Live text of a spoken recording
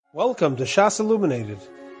Welcome to Shas Illuminated.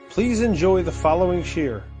 Please enjoy the following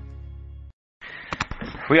shir.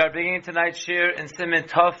 We are beginning tonight's shir in siman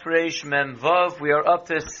Tov Reish Mem Vav. We are up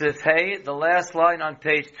to Sif Hey, the last line on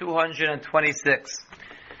page 226.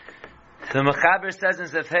 The Mechaber says in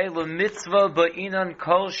Sif Hey, Lo mitzvah ba'inan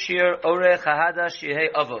kol shir orech hahadash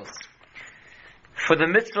yehei avos. For the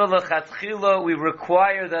mitzvah lechatchila, we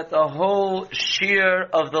require that the whole shir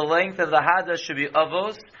of the length of the hadash should be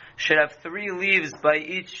avos, should have 3 leaves by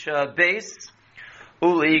each base.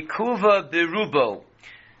 Uleikuva berubo.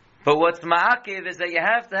 But what's ma'akev is that you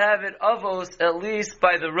have to have it avos at least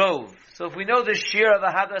by the rove. So if we know the shir of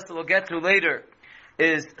a hadas that we'll get to later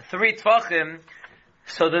is 3 tvachim,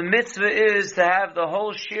 so the mitzvah is to have the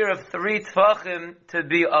whole shir of 3 tvachim to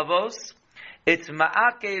be avos. It's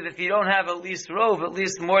ma'akev if you don't have at least rove, at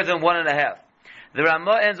least more than 1.5. The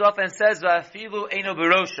Ramah ends off and says, Va'afilu eino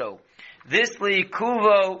berosho. This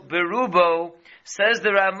liikuvo berubo, says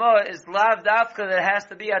the Ramah, is lav dafka that has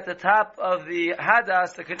to be at the top of the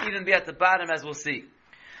hadas, that could even be at the bottom, as we'll see.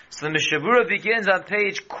 So the Mishabura begins on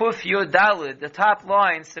page Kuf Yud Dalid, the top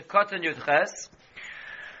line, Sifkatan Yud Ches.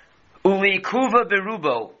 Uliikuva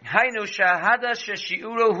berubo, hainu shahadas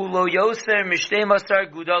sheshiuro hu lo yoser mishtei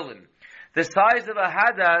masar gudalin. The size of a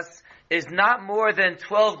hadas is not more than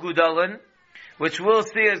 12 gudalin, which we'll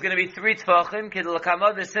see is going to be 3 tvachim,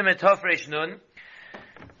 kedelakamad v'simen Tov Reish Nun.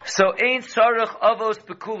 So, ein tzarich avos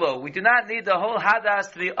bekulo. We do not need the whole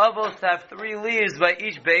hadas to be avos, to have 3 leaves by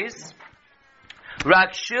each base.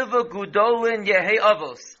 Rak shiva gudolin yehei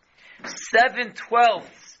avos. 7/12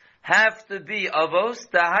 have to be avos.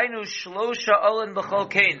 Dahainu shlosha olin b'chol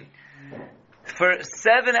kain. For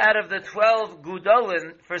 7 out of the 12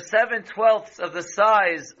 gudolin, for 7/12 of the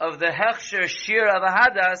size of the hechsher shir of a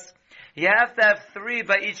hadas, you have to have 3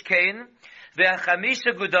 by each kain.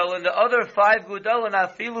 Ve'achamisha gudolin, the other 5 gudolin,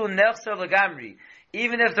 afilu nechser legamri.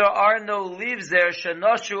 Even if there are no leaves there,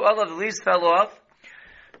 shenoshu, all of the leaves fell off.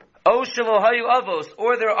 O shalohayu avos,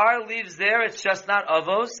 or there are leaves there, it's just not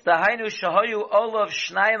avos. Dahainu shahayu olav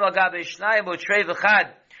shnayim agabe shnayim otrei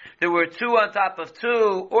v'chad. There were 2 on top of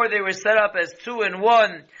 2, or they were set up as 2 and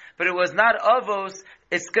 1, but it was not avos.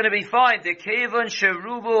 It's going to be fine. The kevan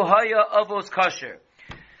sherubu haya avos kasher.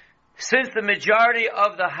 Since the majority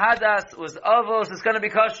of the hadas was avos, it's going to be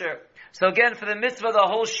kosher. So again, for the mitzvah, the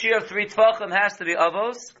whole shir of 3 tvachim has to be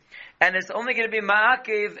avos, and it's only going to be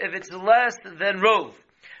ma'akev if it's less than rov.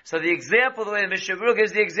 So the example, the way the Mishabur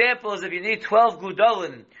gives the example, is if you need 12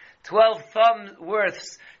 gudolin, 12 thumb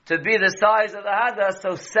worths, to be the size of the hadas,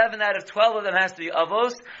 so 7 out of 12 of them has to be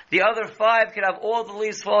avos. The other 5 could have all the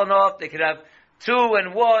leaves fallen off. They could have 2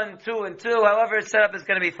 and 1, 2 and 2. However it's set up, it's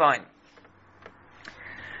going to be fine.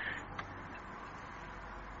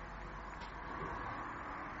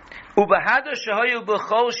 Ubahada shahayu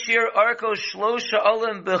b'chol shir arko shlosha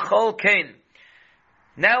olim b'chol kain.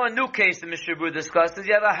 Now a new case the Mishabur discusses.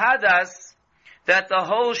 You have a hadas that the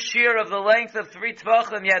whole shir of the length of 3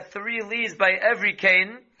 tvachim, you had 3 leaves by every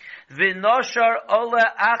kain. V'noshar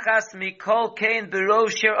ola achas mikol kain b'ro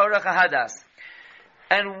shir orach hadas.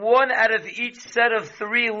 And 1 out of each set of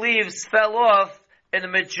 3 leaves fell off in the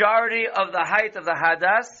majority of the height of the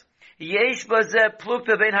hadas. Yesh bazeh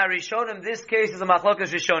plukta ben harishonim. This case is a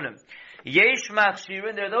machlokas rishonim. Yesh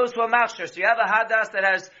machshirin. There are those who are machshir. So you have a hadas that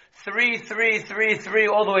has 3, 3, 3, 3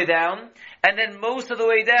 all the way down, and then most of the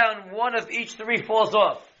way down, 1 of each 3 falls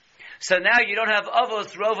off. So now you don't have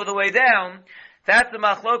avos over the way down. That's the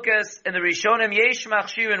machlokas in the rishonim. Yesh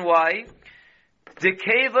machshirin. Why? The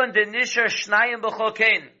kevan de nishar shnayim b'chol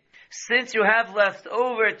kain. Since you have left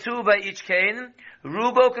over 2 by each kain,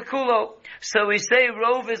 rubo kakulo. So we say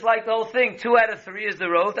rove is like the whole thing. 2 out of 3 is the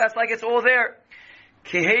rove. That's like it's all there.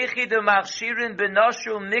 Kihechi de machshirin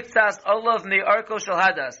benashu miktas olav mi arko shel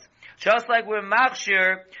hadas. Just like we're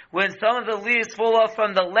machshir when some of the leaves fall off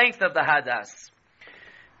from the length of the hadas.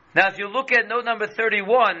 Now if you look at note number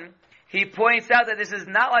 31, he points out that this is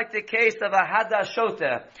not like the case of a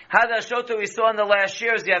hadashota. Hadashota we saw in the last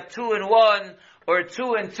years, you have 2 and 1, or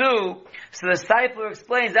 2 and 2. So the disciple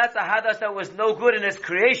explains that's a hadas that was no good in its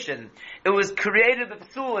creation. It was created with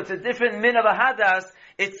psul. It's a different min of a hadas.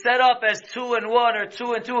 It's set up as 2 and 1 or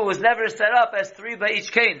 2 and 2. It was never set up as 3 by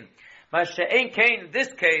each kain. Masha'en kain, in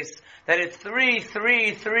this case, that it's 3,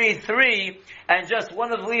 3, 3, 3, and just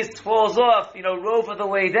 1 of the leaves falls off, rove of the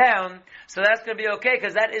way down. So that's going to be okay,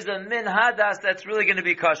 because that is a min hadas that's really going to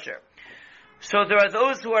be kosher. So there are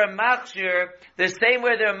those who are machshir, the same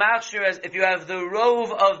way they're machshir as if you have the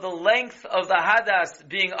rove of the length of the hadas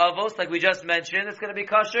being avos, like we just mentioned, it's going to be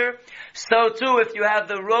kosher. So too, if you have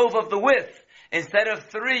the rove of the width, instead of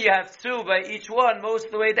 3, you have 2 by each one, most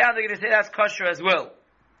of the way down, they're going to say that's kosher as well.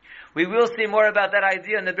 We will see more about that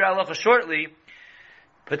idea in the Bir Halacha shortly.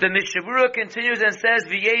 But the Mishnah Berurah continues and says,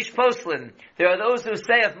 V'yesh poslin. There are those who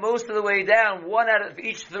say if most of the way down, one out of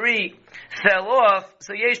each three fell off,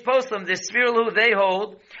 so yesh poslin, the svirlu they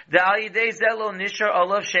hold, the alidei zelo nishar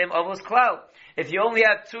olav shem avos klal. If you only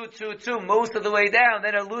have 2 most of the way down,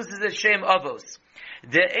 then it loses its shem avos.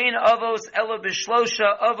 The ein avos elo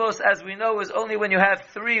b'shlosha avos, as we know, is only when you have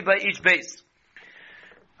 3 by each base.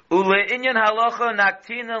 Ule inyan halacha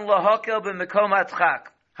naktinan lahakel b'mekom atchak.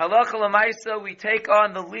 Halacha l'maisa, we take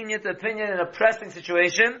on the lenient opinion in a pressing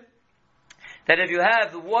situation, that if you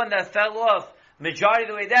have the one that fell off majority of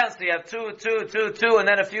the way down, so you have 2, and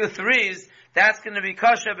then a few 3s, that's going to be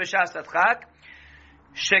kasha b'shas atchak.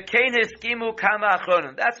 Shekein hiskimu kama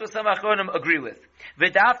achronim. That's what some achronim agree with.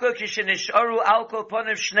 V'dafka kishenisharu alkol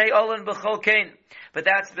ponim shnei olin b'chol kain. But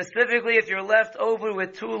that's specifically if you're left over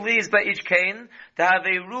with 2 leaves by each kain, to have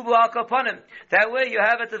a rubu alkol ponim. That way you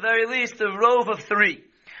have at the very least a rove of 3.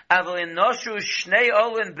 But if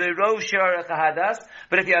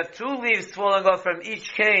you have 2 leaves falling off from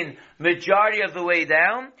each cane, majority of the way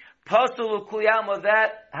down, pasul ukuyam,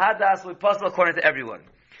 that hadas would pasul according to everyone.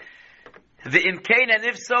 The imkain, and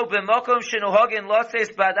if so, b'mokom shenuhogin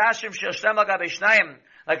lotzeis badashim shel shnayim,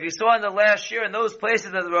 like we saw in the last year, in those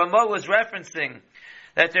places that the Ramah was referencing,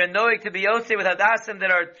 that they're knowing to be yotze with hadasim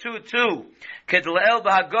that are 2, kedleel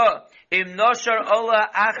b'hagah. Im noshar ola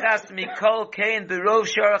achas mikol kain berov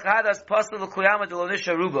sharach hadas pasal l'kuyama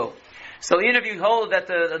delonisha rubo. So even if you hold that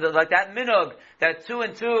the like that minog, that 2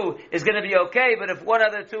 and 2 is going to be okay, but if one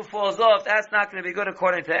other 2 falls off, that's not going to be good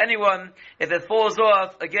according to anyone. If it falls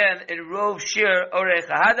off, again, in rov shir orech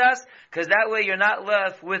hadas, because that way you're not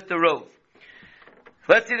left with the rov.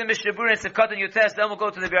 Let's see the Mishnah Berurah in Sefkat and Yutes, then we'll go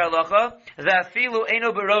to the Bir Halacha. Zafilu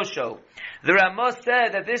eino berosho. The Ramah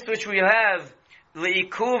said that this which we have,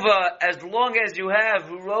 Le'ikuva, as long as you have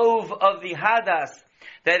rove of the hadas,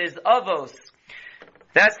 that is avos,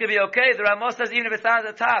 that's going to be okay. The Ramah says even if it's not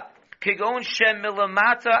at the top, Kigon shem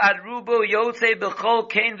milamata ad rubo yotze b'chol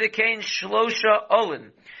kain v'kain shlosha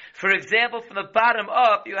olin. For example, from the bottom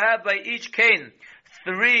up, you have by each kain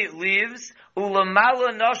 3 leaves,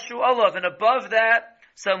 ulamala noshu olav, and above that,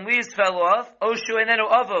 some leaves fell off, oshu enenu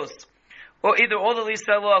avos. Or either all the leaves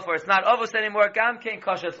fell off, or it's not avos anymore, gam kain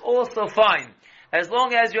kasha, it's also fine. As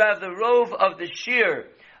long as you have the rove of the shear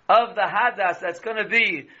of the hadas, that's going to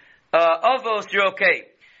be avos, you're okay.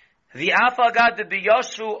 The afagad the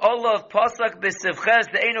biyoshu olav pasak b'sivches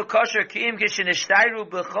the enu kosher kiim kishenishtayru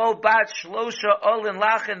b'chol bat shlosha olin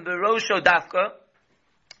lachen berosho dafka.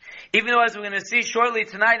 Even though, as we're going to see shortly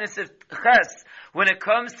tonight in Sivches, when it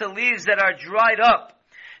comes to leaves that are dried up,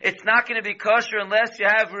 it's not going to be kosher unless you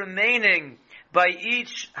have remaining by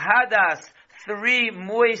each hadas 3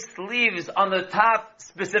 moist leaves on the top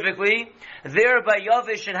specifically. There by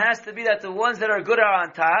Yavish, it has to be that the ones that are good are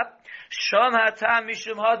on top. Sham hatam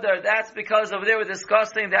mishum hadar. That's because over there we're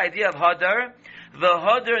discussing the idea of hadar. The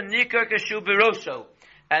hadar nikar kashu birosho.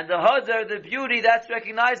 And the hadar, the beauty, that's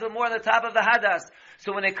recognizable more on the top of the hadas.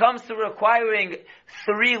 So when it comes to requiring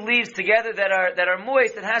 3 leaves together that are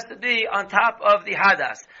moist, it has to be on top of the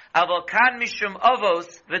hadas. Aval kan mishum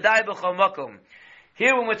avos v'dai b'chol makom.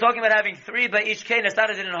 Here, when we're talking about having 3 by each kain, it's not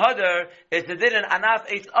a din in hadar, it's a din in anaf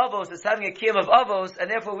eitz avos, it's having a kiyam of avos, and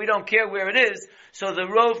therefore we don't care where it is. So the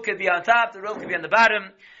rove could be on top, the rove could be on the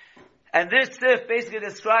bottom. And this sif basically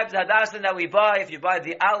describes the hadasim that we buy. If you buy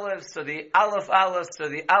the aleph, so the aleph, so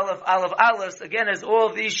the aleph, again, as all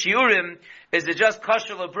of these shiurim, is it just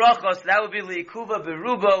kosher lebrachos? So that would be liikuva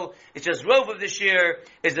berubo. It's just rove of the shear.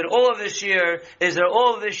 Is it all of the shear? Is there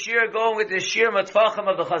all of the shear going with the shear matfachim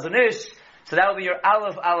of the Chazon Ish? So that will be your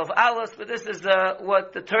aleph, but this is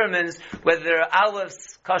what determines whether there are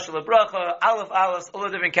alephs, kosher lebracha, aleph, all the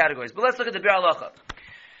different categories. But let's look at the Bir Halacha.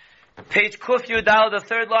 Page Kuf Yudal, the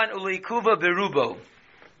 3rd line, Uleikuva Berubo.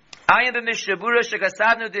 I am the Mishnah Berurah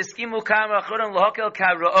Shekasavnu Diskimu Kam Achronim Lahakel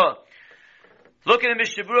Kara'ah. Look at the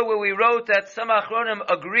Mishnah Berurah where we wrote that some Achronim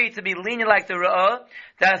agree to be lenient like the Ra'ah,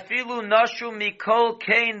 that Filu Nashu Mikol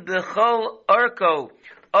Kain B'chol Arko,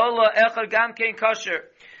 Ola Echad Gam Kain Kosher.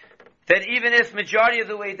 That even if majority of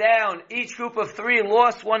the way down, each group of 3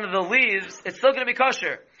 lost one of the leaves, it's still going to be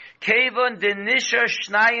kosher. Kevon Denisha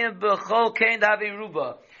Shnayim B'chol Kain Davi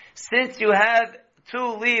Ruba. Since you have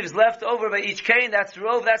 2 leaves left over by each kain, that's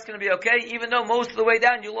rove, that's going to be okay, even though most of the way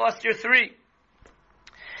down you lost your 3.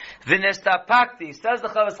 V'nestapakti, says the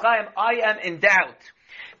Chavos Chaim, I am in doubt.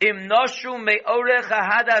 Im noshu me'orech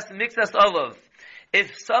hadas mixas olav.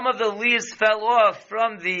 If some of the leaves fell off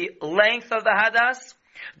from the length of the hadas,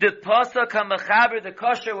 the pasuk ha-mechaber, the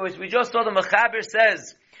kosher, which we just saw the mechaber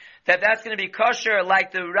says, that's going to be kosher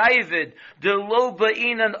like the Ravid, the lo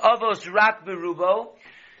ba'inan avos rak berubo.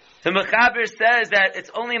 The Mechaber says that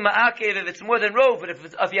it's only ma'akev if it's more than rov, but if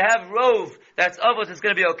you have rov, that's avos, it's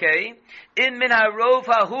going to be okay. In min ha-rov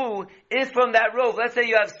hahu, if from that rov, let's say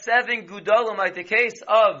you have 7 gudolim, like the case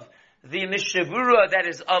of the mishavura that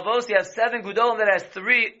is avos, you have 7 gudolim that has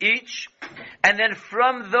 3 each, and then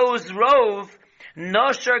from those rov,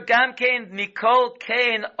 nosher gamkein mikol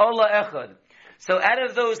kein ola echad. So out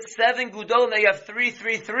of those 7 gudolim that you have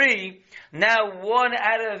 3, now 1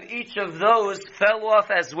 out of each of those fell off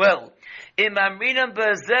as well. Imamrinam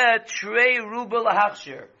bazeh trei ruba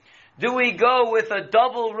lahachshir. Do we go with a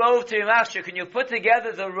double rov to Yimachshir? Can you put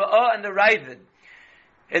together the Ra'ah and the Ravid?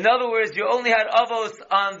 In other words, you only had avos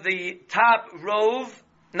on the top rov,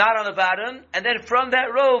 not on the bottom, and then from that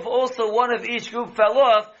rov, also one of each group fell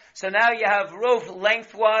off, so now you have rov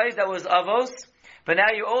lengthwise, that was avos, but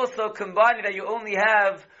now you also combine it that you only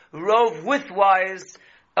have rov widthwise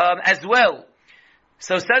as well.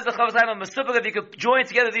 So says the Chavos Chaim Masupag, if you could join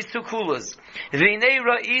together these two kulas. I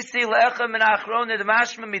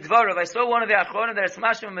saw one of the achronim that is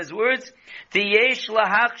mashma from his words. The yesh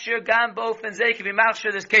lahachshir gam bofen zeh could be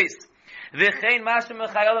machshir this case. V'chein mashma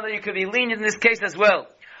mechayolim that you could be lenient in this case as well.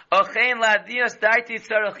 Ochein la'adias daiti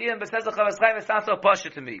tzarachiyim, but says the Chavos Chaim, it's not so pasha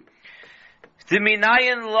to me.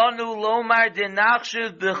 D'minayin lanu lomar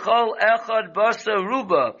denachshiv b'chol echad basa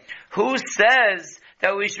ruba. Who says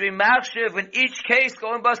that we should be machshiv in each case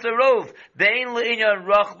going basa rov? Bein le'inyan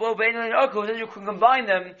rachbo, bein le'inyan orko. Then you can combine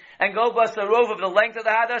them and go basa rov of the length of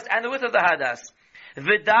the hadas and the width of the hadas.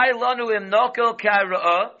 V'dai lanu im nokel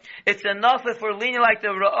ka'ra'ah. It's enough if we're leaning like the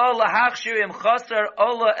ra'ah lahachshir im chasar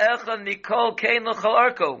ola echad mikol kein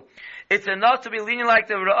l'chol orko. It's enough to be leaning like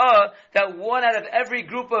the Ra'ah that 1 out of every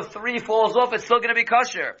group of 3 falls off, it's still going to be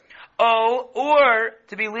kosher. Or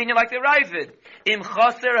to be leaning like the Ravid. Im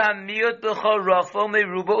chaser hamiyot b'chol rafo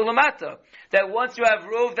meruba ulamata. That once you have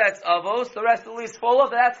rov that's avos, the rest of the leaves fall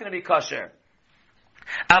off, that's going to be kosher.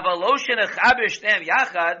 Avaloshin echaber shneim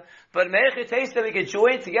yachad, but me'echit taste that we can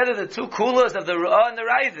join together the two kulas of the Ra'ah and the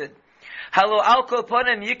Ravid. Halo alko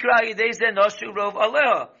ponem yikra yidei zeh noshu rov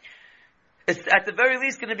aleha. It's at the very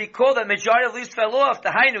least going to be called that majority of leaves fell off. The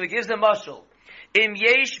Hainu, it gives a mushal. Im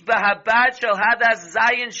yesh b'habad shel hadas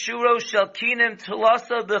zayin shuro shel kinim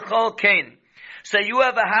tulasa b'chol kain. So you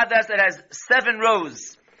have a hadas that has 7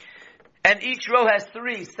 rows. And each row has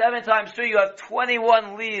 3. 7 times 3, you have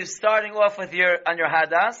 21 leaves starting off with on your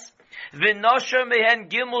hadas. V'nosher mehen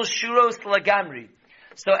gimel shuros lagamri.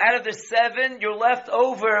 So out of the 7, you're left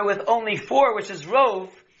over with only 4, which is rov,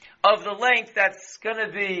 of the length that's going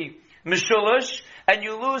to be Mishulish, and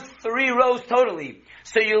you lose 3 rows totally.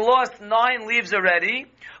 So you lost 9 leaves already.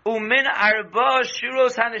 Umin arba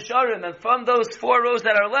shuros hanisharim, and from those 4 rows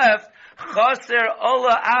that are left, chaser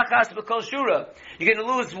ola achas b'kol shura. You're going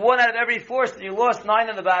to lose 1 out of every 4, so you lost 9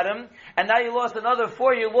 on the bottom, and now you lost another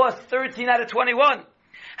 4, you lost 13 out of 21.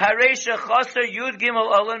 Haresha chaser yud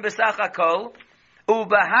gimel olam b'sach hakol,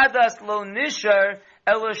 ubahadas lo nishar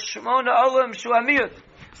ela shmona olam shuamiyut.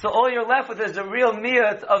 So all you're left with is a real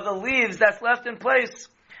miyut of the leaves that's left in place.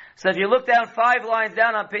 So if you look down 5 lines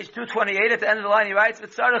down on page 228, at the end of the line he writes,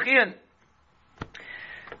 it's tzarachian.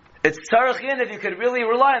 It's tzarachian if you could really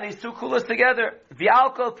rely on these two kulas together.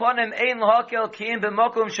 V'alkol ponim ein l'hakel ki'im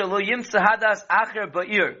b'mokum shelo yimtza hadas acher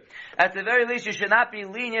ba'ir. At the very least, you should not be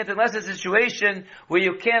lenient unless it's a situation where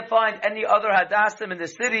you can't find any other hadasim in the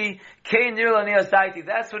city. Kein nir l'niyas daiti.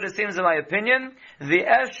 That's what it seems in my opinion. The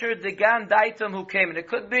esher degan daitum who came. And it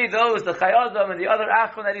could be those, the chayazam and the other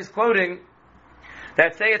achron that he's quoting,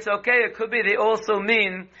 that say it's okay. It could be they also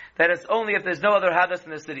mean that it's only if there's no other hadas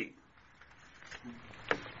in the city.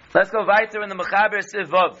 Let's go weiter in the Mechaber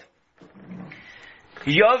Sivav.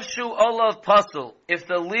 Yovshu olav pasul. If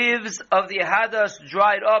the leaves of the hadas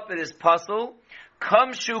dried up, it is pasul.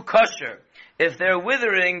 Kamshu kosher. If they're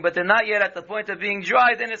withering, but they're not yet at the point of being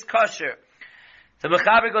dried, then it's kosher. The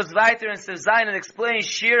Mechaber goes weiter and says Zayin and explains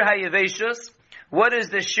shir hayaveshus. What is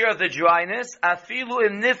the shir of the dryness? Afilu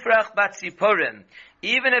im nifrach batziporim.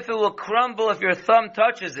 Even if it will crumble if your thumb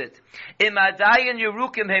touches it. Im adayin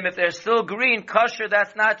yerukimhem, if they're still green, kosher,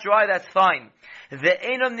 that's not dry, that's fine.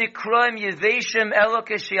 Ve'enom nikroim yeveshim elo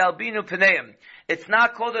keshialbinu pneim. It's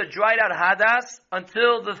not called a dried out hadas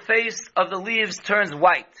until the face of the leaves turns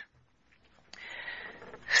white.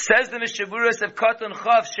 Says the Mishaburas of Katan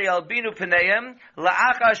Chav shealbinu pneim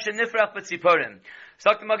la'achar shenifrach b'tziporim.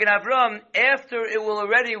 Dr. Magen Avram, after it will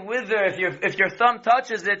already wither, if your thumb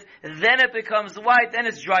touches it, then it becomes white, then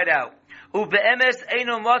it's dried out. Ube'emes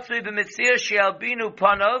eino matzui b'mitzias she'albinu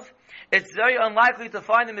panov. It's very unlikely to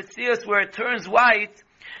find a mitzias where it turns white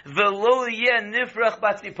v'lo yeh nifrach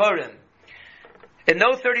batziporim. In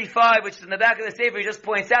note 35, which is in the back of the Sefer, he just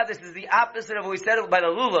points out this is the opposite of what we said by the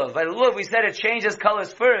Lulav. By the Lulav, we said it changes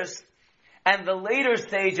colors first, and the later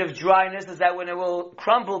stage of dryness is that when it will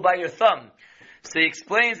crumble by your thumb. So he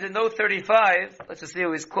explains in note 35, let's just see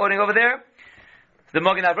who he's quoting over there. The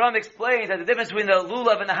Magen Avraham explains that the difference between the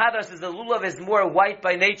Lulav and the Hadas is the Lulav is more white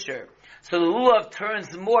by nature. So the Lulav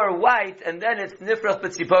turns more white, and then it's Nifrach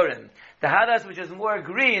B'tziporim. The Hadas, which is more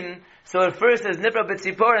green, so at first it's Nifrach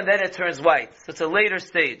B'tziporim, and then it turns white. So it's a later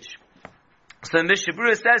stage. So Mishnah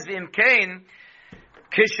Berurah says, V'im kain,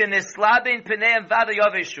 Kishenislabin Pneim Vada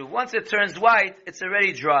Yaveshu. Once it turns white, it's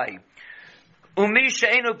already dry. Umi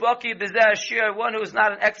she'enu baki b'zeh ashir, one who is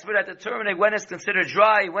not an expert at determining when it's considered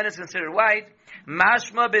dry, when it's considered white.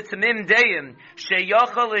 Mashma b'tamim deyim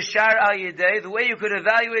she'yachal l'shar al yedei. The way you could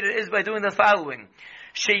evaluate it is by doing the following: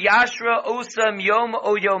 she'yashra osam yom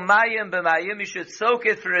o yomayim b'mayim. You should soak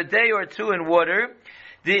it for a day or two in water.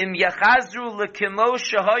 V'im yachazru l'kimo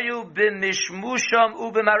shehayu b'mishmusham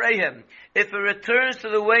u'b'mareihem. If it returns to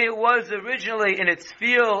the way it was originally in its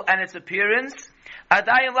feel and its appearance,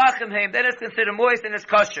 adayim lachem heim, then it's considered moist and it's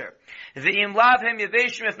kosher. V'im lav hem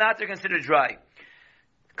yaveshim, if not, they're considered dry.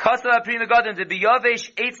 Kasa Pri Megadim, the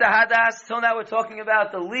biyavesh eitza hadas. So now we're talking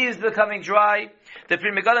about the leaves becoming dry. The Pri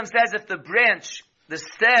Megadim says if the branch, the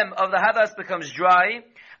stem of the hadas becomes dry,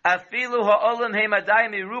 afilu ha'olam heim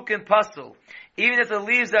adayim irukim pasul. Even if the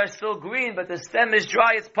leaves are still green, but the stem is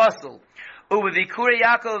dry, it's pasul. U'v'vikure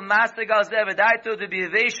Yaakov mastagal zevedaito the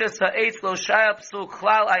biyavesha sa'etz lo shayab psul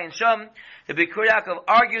klal ayin sham. The Bikur Yaakov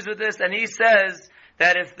argues with this, and he says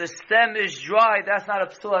that if the stem is dry, that's not a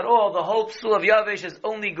psul at all. The whole psul of Yavesh is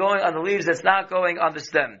only going on the leaves, it's not going on the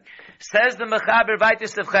stem. Says the Mechaber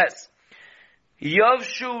Vaitis of Ches,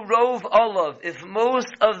 Yovshu Rov Olav, if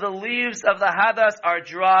most of the leaves of the Hadas are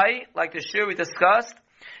dry, like the shir we discussed,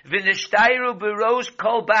 V'nishtairu B'rosh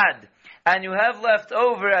Kol Bad, and you have left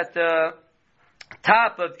over at the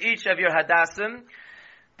top of each of your Hadasim,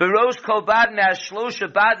 Berosh kol bad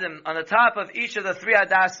me'ashlosha badim, on the top of each of the three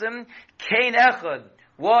hadasim, kain echad,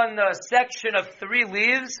 one section of 3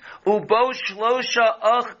 leaves, ubo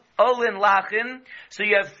shlosha olin lachin, so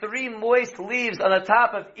you have 3 moist leaves on the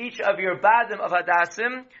top of each of your badim of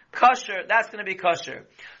hadasim, kosher, that's going to be kosher.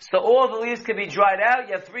 So all the leaves can be dried out,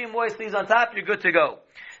 you have 3 moist leaves on top, you're good to go.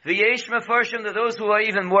 V'yesh mefarshim, to those who are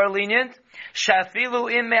even more lenient,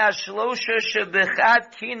 shafilu im me'ashlosha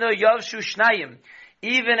shebechad kino yavshu shnayim,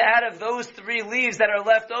 even out of those 3 leaves that are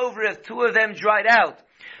left over, if 2 of them dried out,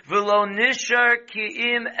 v'lo nishar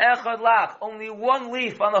ki'im echad lach, only 1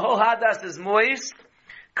 leaf on the whole hadas is moist,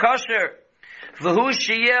 kosher. V'hu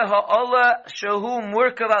sheyeh ha'ola shehu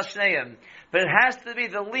murkav al shneim, but it has to be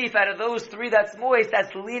the leaf out of those 3 that's moist, that's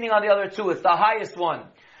leaning on the other 2. It's the highest one.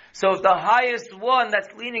 So if the highest one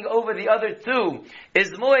that's leaning over the other 2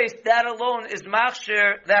 is moist, that alone is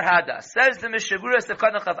machshir, that hadas. Says the Mishnah Berurah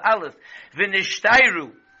Sefkat Chav Aleph,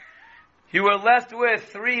 v'nishtairu, you were left with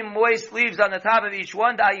 3 moist leaves on the top of each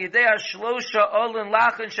one, da'yidei shlosha olin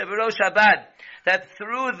lachin sheberosh habad, that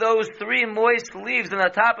through those 3 moist leaves on the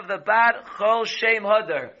top of the bad, chol shem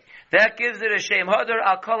hadar, that gives it a shem hadar,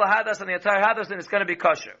 al kol hadas, on the entire hadas, and it's going to be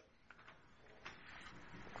kosher.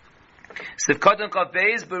 Sivkotan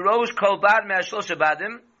Kavbeis, Berosh Kol Bad Me'ashlosh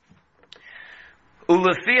Badim,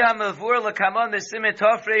 Ulefi HaMavur L'Kamon B'Simin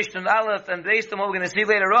Tov Reish Nun Aleph, and based on what we're going to see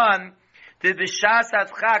later on, the B'Shas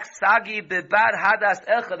Atchak Sagi B'Bad Hadas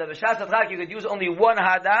Echad, the B'Shas Atchak, you could use only 1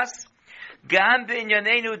 Hadas, Gam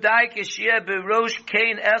B'Inyanenu Dai Kishia Berosh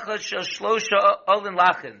Kain Echad Shel Shlosha Olin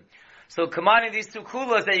Lachin. So combining these 2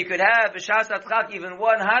 kulas that you could have, B'Shas Atchak, even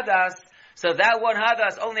 1 Hadas, so that 1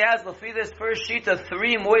 hadas only has, l'fi this first sheet of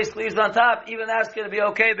 3 moist leaves on top, even that's going to be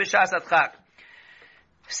okay, b'shas atchak.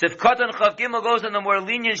 Sivkotan Chav Gimel goes on the more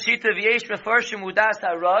lenient sheet of Yesh Mefarshim Udas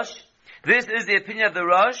HaRosh. This is the opinion of the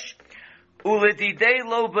Rosh. Uledidei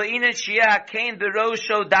lo ba'inin shiyah kain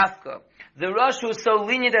b'rosho dafka. The Rosh who is so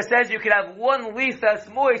lenient that says you could have 1 leaf that's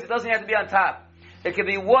moist, it doesn't have to be on top. It could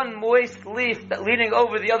be 1 moist leaf that leaning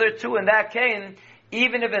over the other 2 in that kain,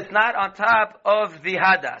 even if it's not on top of the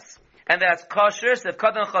hadas. And that's kosher,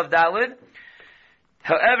 Sefkat Chav Daled.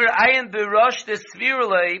 However, ayin b'rosh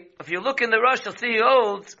desvirulei, if you look in the Rosh, you'll see he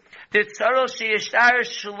holds, the tzarol sheyishtar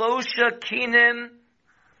shlosha kinim,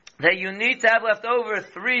 that you need to have left over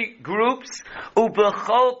 3 groups,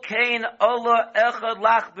 ubechol kain ola echad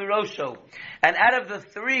lach b'rosho. And out of the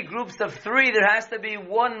 3 groups of 3, there has to be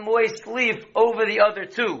 1 moist leaf over the other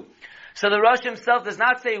 2. So the Rosh himself does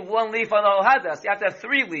not say 1 leaf on the whole hadas. You have to have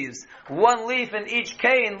 3 leaves. 1 leaf in each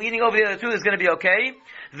kain, leaning over the other 2 is going to be okay.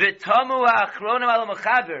 V'tamu ha'achronim al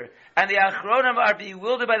mechaber, and the achronim are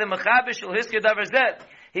bewildered by the mechaber shel hiskir davar zeh.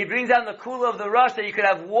 he brings down the kula of the rush that you could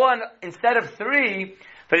have one instead of three,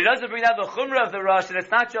 but he doesn't bring down the chumrah of the rush, and it's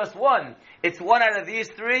not just one. It's one out of these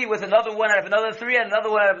three with another one out of another three and another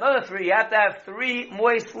one out of another three. You have to have three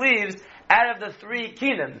moist leaves out of the three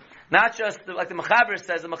kinim. Not just like the Mechaber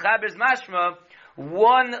says, the Mechaber's mashma,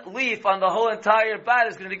 one leaf on the whole entire bat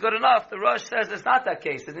is going to be good enough. The Rosh says it's not that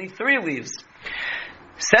case. It needs three leaves.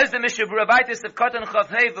 Says the Mishnah Berurah of Katan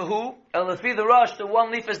Chavhei V'hu, Elafi the Rosh, the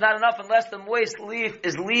one leaf is not enough unless the moist leaf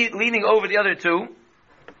is leaning over the other two.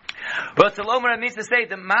 But Salomon means to say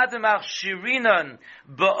the Madamach Shirinan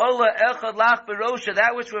Ba'ola Echad Lach Berosha,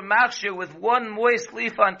 that which we're machshir with one moist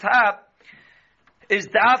leaf on top, is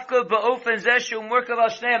dafka ba'ofen zeshu murkav al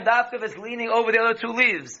shneim. Dafka is leaning over the other two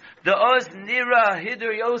leaves. The oz nira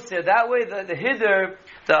hider yosir. That way the hider,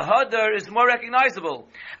 the hadar is more recognizable.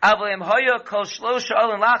 Avleim haya kol shlosha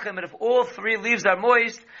alin lachem. And if all three leaves are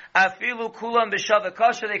moist, afilu kulam b'shava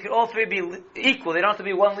kasha, they could all three be equal. They don't have to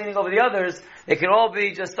be one leaning over the others. They could all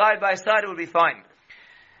be just side by side. It would be fine.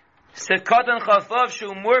 Sekatan chafav shu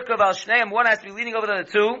murkav al shneim. One has to be leaning over the other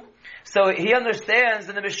two. So he understands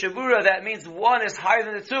in the Mishabura that means one is higher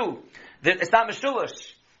than the two. It's not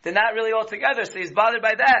Mishulish. They're not really all together, so he's bothered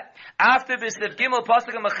by that. After B'Siv Gimel, Pasuk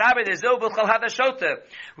HaMechaber, there's Zo B'chal Hadashota.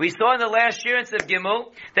 We saw in the last year in Siv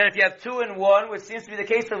Gimel that if you have two and one, which seems to be the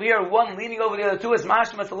case over here, one leaning over the other two is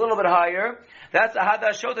mashma, it's a little bit higher. That's a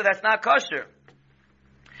Hadashota, that's not kosher.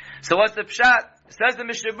 So what's the pshat? Says the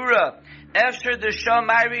Mishabura, Efshir D'Sham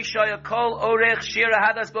Mayri Shayakol Orech Shira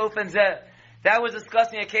Hadas Bofen Zeh. That was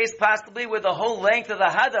discussing a case possibly where the whole length of the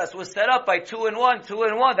hadas was set up by 2 and 1, 2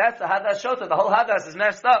 and 1. That's the hadas shota. The whole hadas is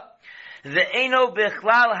messed up. The eno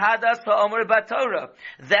bichlal hadas ha'omer batorah.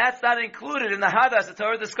 That's not included in the hadas the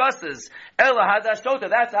Torah discusses. Ela hadas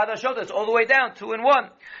shota. That's the hadas shota. It's all the way down, 2 and 1.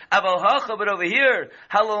 Aval hacha, but over here,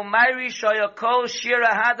 halo mayri shayakol shira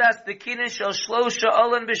hadas bekinin shel shlosha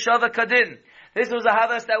olan b'shava kadin. This was a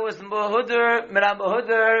hadas that was Mahudr, Miram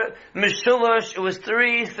Mahudr, Mishulosh. It was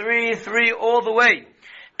 3, 3, 3 all the way.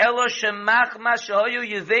 Elo Shemach Mashahoyu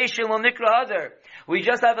Yiveshim Nikra Hadar. We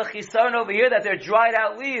just have a chisaron over here that they're dried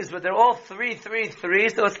out leaves, but they're all 3, 3, 3,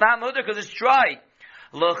 so it's not Mahudr because it's dry.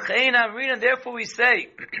 Lochein Amrin, and therefore we say,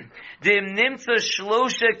 Dim Nimtza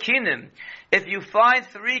Shlosha Kinim. If you find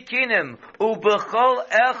 3 kinim, ubechol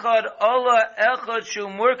echad ola echad shu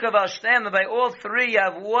murkav al shneim, and by all 3 you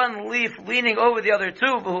have one leaf leaning over the other 2,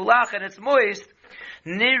 v'hulach, and it's moist,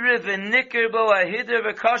 niriv v'nikir bo a hider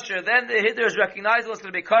v'kosher, then the hider is recognizable, it's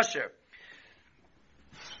going to be kosher.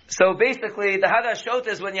 So basically, the hadas shot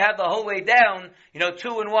is when you have the whole way down,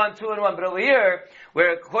 2 and 1, 2 and 1, but over here,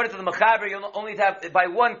 where according to the Mechaber, you only have, by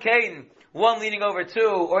 1 kain, 1 leaning over 2,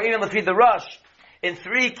 or even if the rush, in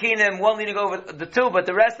 3 kinim, 1 leaning over the 2, but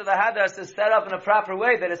the rest of the hadas is set up in a proper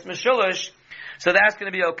way that it's mishulish, so that's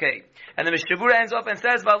going to be okay. And the Mishabura ends up and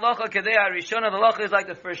says, "V'alocha kedei harishona." The locha is like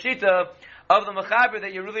the first shita of the Mechaber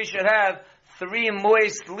that you really should have 3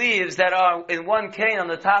 moist leaves that are in 1 kain on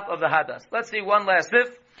the top of the hadas. Let's see one last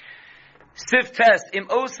sif. Sif test. Im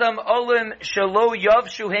osam olim shelo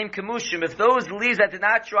yavshu heim kemushim. If those leaves that did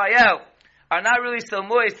not dry out are not really so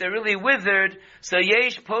moist, they're really withered, so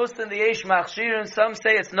yesh postin the yesh machshirin. Some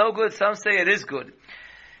say it's no good, some say it is good.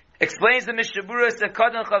 Explains the Mishabura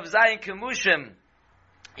Sekadan Chav Zayin Kemushim.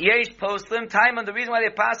 Yesh postim. Time on the reason why they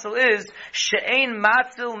apostle is she'ein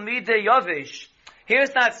matzil midei yavish.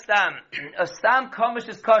 Here's not stam. A stam komish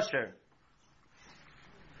is kosher,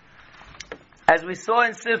 as we saw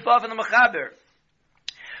in Sifaf in the Mechaber.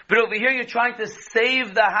 But over here you're trying to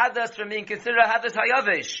save the hadas from being considered a hadas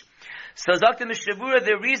hayavish. So Dr. Mishabura,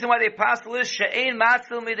 the reason why the apostle is she'ein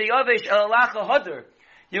matzil midei yavish el alacha hodar.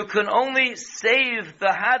 You can only save the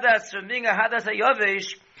hadas from being a hadas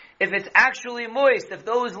hayavish if it's actually moist. If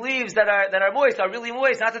those leaves that are moist are really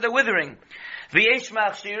moist, not that they're withering. V'yesh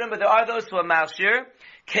machshirim, but there are those who are machshir.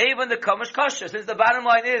 Kavan the kamash kosher. Since the bottom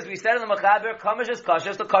line is, we said in the Mechaber, kamash is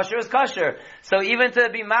kosher, so kosher is kosher. So even to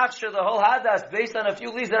be machshir, the whole hadas, based on a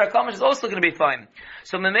few leaves that are kamash, is also going to be fine.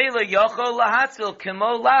 So memela yachol lahatzil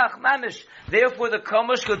kimo lach mamish. Therefore, the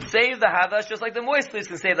kamash could save the hadas, just like the moist leaves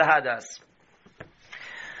can save the hadas.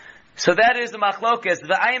 So that is the machlokes.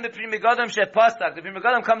 The ayim b'pri megadam she'pastak. The pri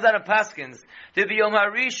megadam comes out of Paskins. The b'yom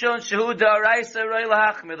harishon shehu da'araisa roi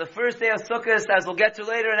lahachmir. The first day of Sukkot, as we'll get to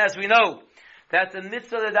later, and as we know, that the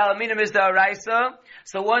mitzvah of the dalaminim is the araisa,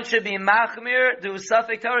 so one should be machmir, do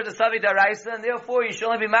safek Torah, the safek daraisa, and therefore you should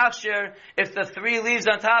only be machshir if the 3 leaves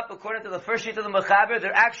on top, according to the first sheet of the Mechaber,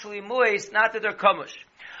 they're actually moist, not that they're kamush.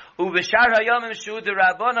 Uveshar hayomim shu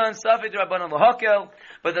derabanan safed derabanan lahakel.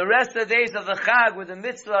 But the rest of the days of the Chag, with the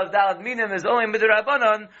mitzvah of Dalat Minim, is only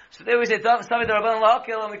midrabanan. So there we say safed derabanan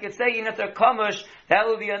lahakel, and we could say even if they're kamash, that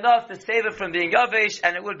would be enough to save it from being yavesh,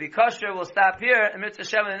 and it would be kosher. We'll stop here, and mitzvah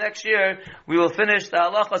Shem in the next year we will finish the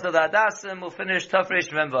halachas of the Hadasim. We'll finish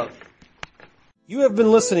Tafresh Memvav. You have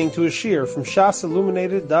been listening to a shiur from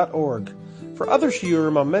shasilluminated.org. For other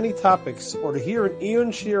shiurim on many topics, or to hear an Iyun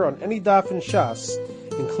shiur on any daf in Shas,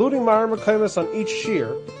 including Ma'ar Mekaymas on each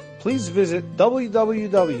shiur, please visit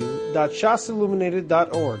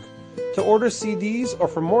www.shasilluminated.org. To order CDs or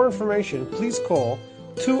for more information, please call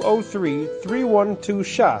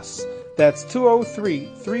 203-312-SHAS. That's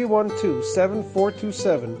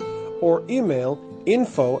 203-312-7427, or email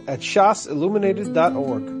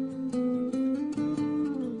info@shasilluminated.org.